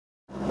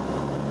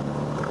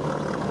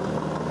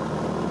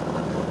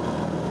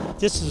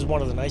This is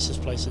one of the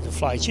nicest places to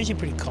fly. It's usually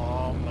pretty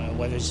calm.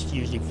 Weather's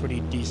usually pretty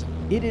decent.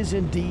 It is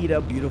indeed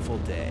a beautiful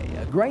day,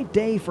 a great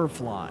day for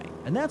flying,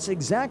 and that's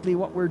exactly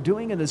what we're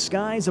doing in the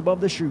skies above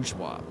the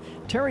Shuswap.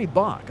 Terry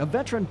Bach, a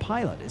veteran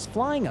pilot, is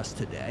flying us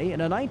today in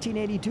a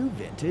 1982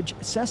 vintage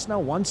Cessna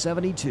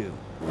 172.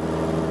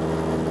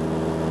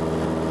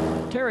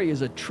 Terry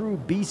is a true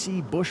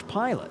BC bush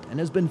pilot and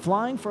has been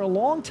flying for a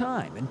long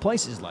time in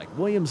places like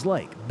Williams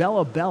Lake,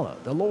 Bella Bella,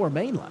 the Lower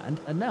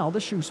Mainland, and now the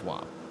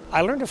Shuswap. I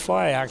learned to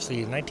fly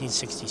actually in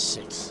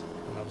 1966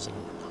 when I was in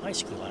high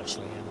school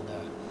actually, and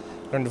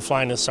learned to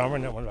fly in the summer,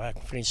 and then went back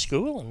and finished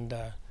school and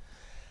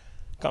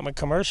got my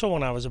commercial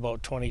when I was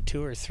about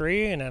 22 or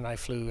 3, and then I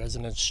flew as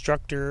an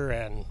instructor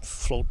and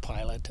float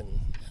pilot and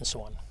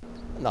so on.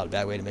 Not a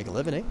bad way to make a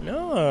living, eh?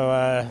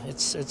 No,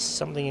 it's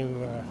something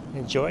you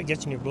enjoy, it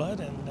gets in your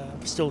blood,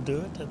 and still do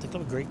it. The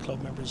club, great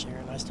club members here,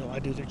 and I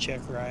do their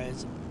check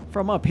rides.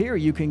 From up here,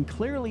 you can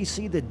clearly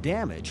see the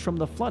damage from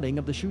the flooding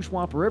of the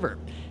Shuswap River.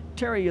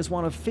 Terry is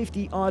one of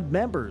 50-odd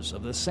members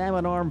of the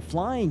Salmon Arm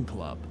Flying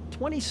Club.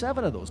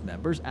 27 of those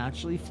members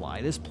actually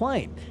fly this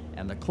plane,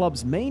 and the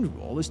club's main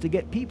role is to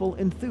get people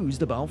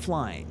enthused about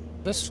flying.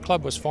 This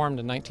club was formed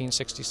in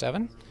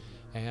 1967,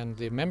 and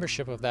the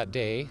membership of that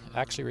day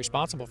actually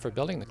responsible for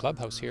building the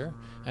clubhouse here,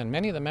 and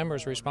many of the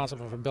members were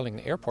responsible for building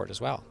the airport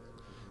as well.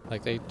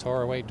 Like they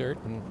tore away dirt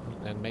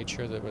and made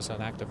sure there was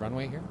an active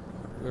runway here.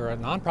 We're a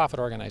non-profit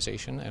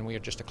organization and we are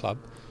just a club,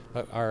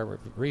 but our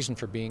reason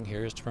for being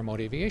here is to promote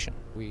aviation.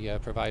 We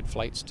provide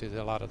flights to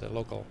a lot of the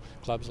local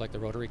clubs like the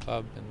Rotary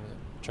Club and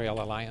the Trail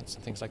Alliance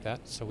and things like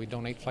that, so we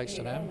donate flights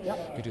to them.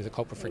 We do the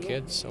Copa for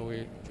Kids, so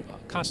we're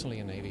constantly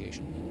in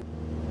aviation.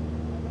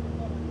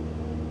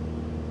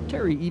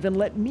 Terry even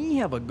let me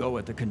have a go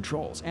at the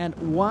controls, and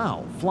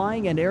wow,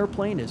 flying an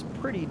airplane is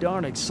pretty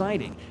darn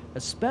exciting,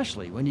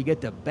 especially when you get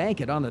to bank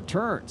it on the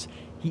turns.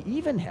 He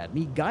even had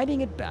me guiding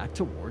it back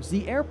towards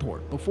the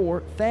airport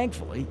before,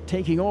 thankfully,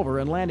 taking over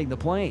and landing the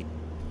plane.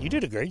 You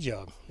did a great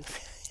job.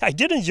 I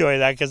did enjoy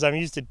that because I'm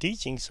used to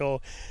teaching, so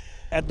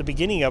at the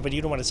beginning of it,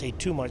 you don't want to say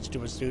too much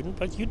to a student,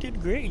 but you did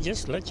great.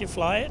 Just let you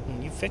fly it,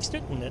 and you fixed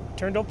it, and it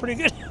turned out pretty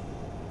good.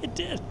 It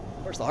did.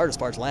 Of course, the hardest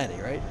part's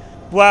landing, right?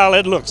 Well,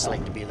 it looks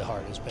like to be the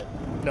hardest, but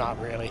not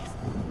really.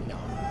 No.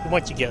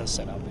 Once you get it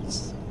set up,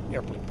 the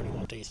airplane pretty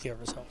well takes care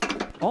of itself.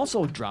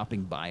 Also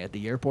dropping by at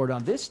the airport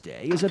on this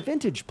day is a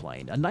vintage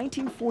plane, a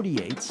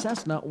 1948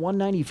 Cessna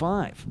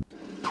 195.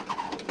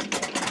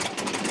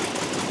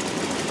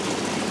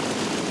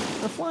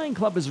 The Flying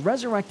Club is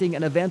resurrecting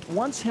an event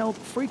once held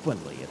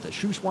frequently at the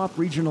Shuswap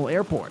Regional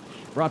Airport.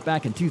 Brought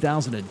back in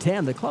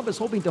 2010, the club is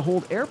hoping to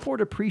hold Airport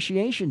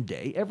Appreciation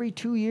Day every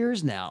 2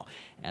 years now.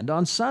 And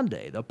on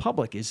Sunday, the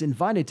public is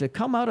invited to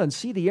come out and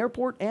see the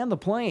airport and the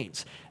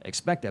planes.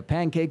 Expect a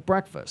pancake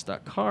breakfast, a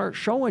car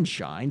show and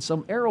shine,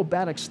 some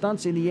aerobatic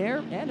stunts in the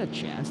air, and a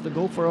chance to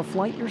go for a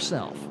flight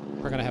yourself.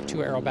 We're going to have 2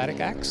 aerobatic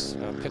acts,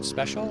 a Pitt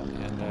Special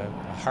and a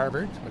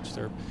Harvard, which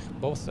they're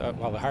both,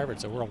 well, the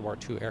Harvard's a World War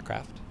II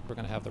aircraft. We're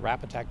going to have the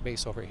RAP Attack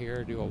base over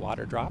here do a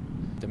water drop.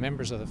 The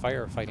members of the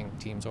firefighting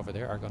teams over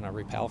there are going to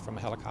rappel from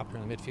a helicopter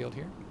in the midfield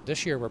here.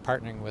 This year we're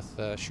partnering with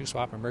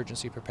Shuswap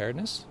Emergency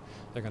Preparedness.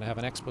 They're going to have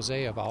an expose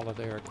of all of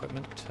their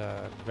equipment,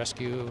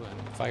 rescue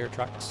and fire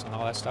trucks and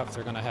all that stuff.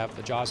 They're going to have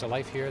the Jaws of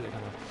Life here. They're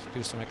going to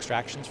do some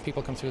extractions.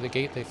 People come through the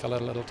gate, they fill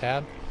out a little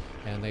tab,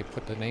 and they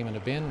put the name in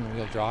a bin, and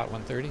we'll draw at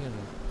 1:30, and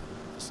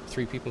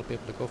 3 people will be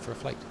able to go for a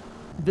flight.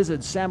 Visit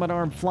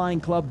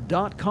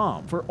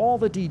SalmonArmFlyingClub.com for all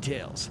the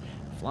details.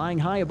 Flying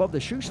high above the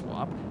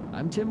Shuswap,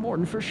 I'm Tim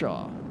Morton for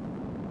Shaw.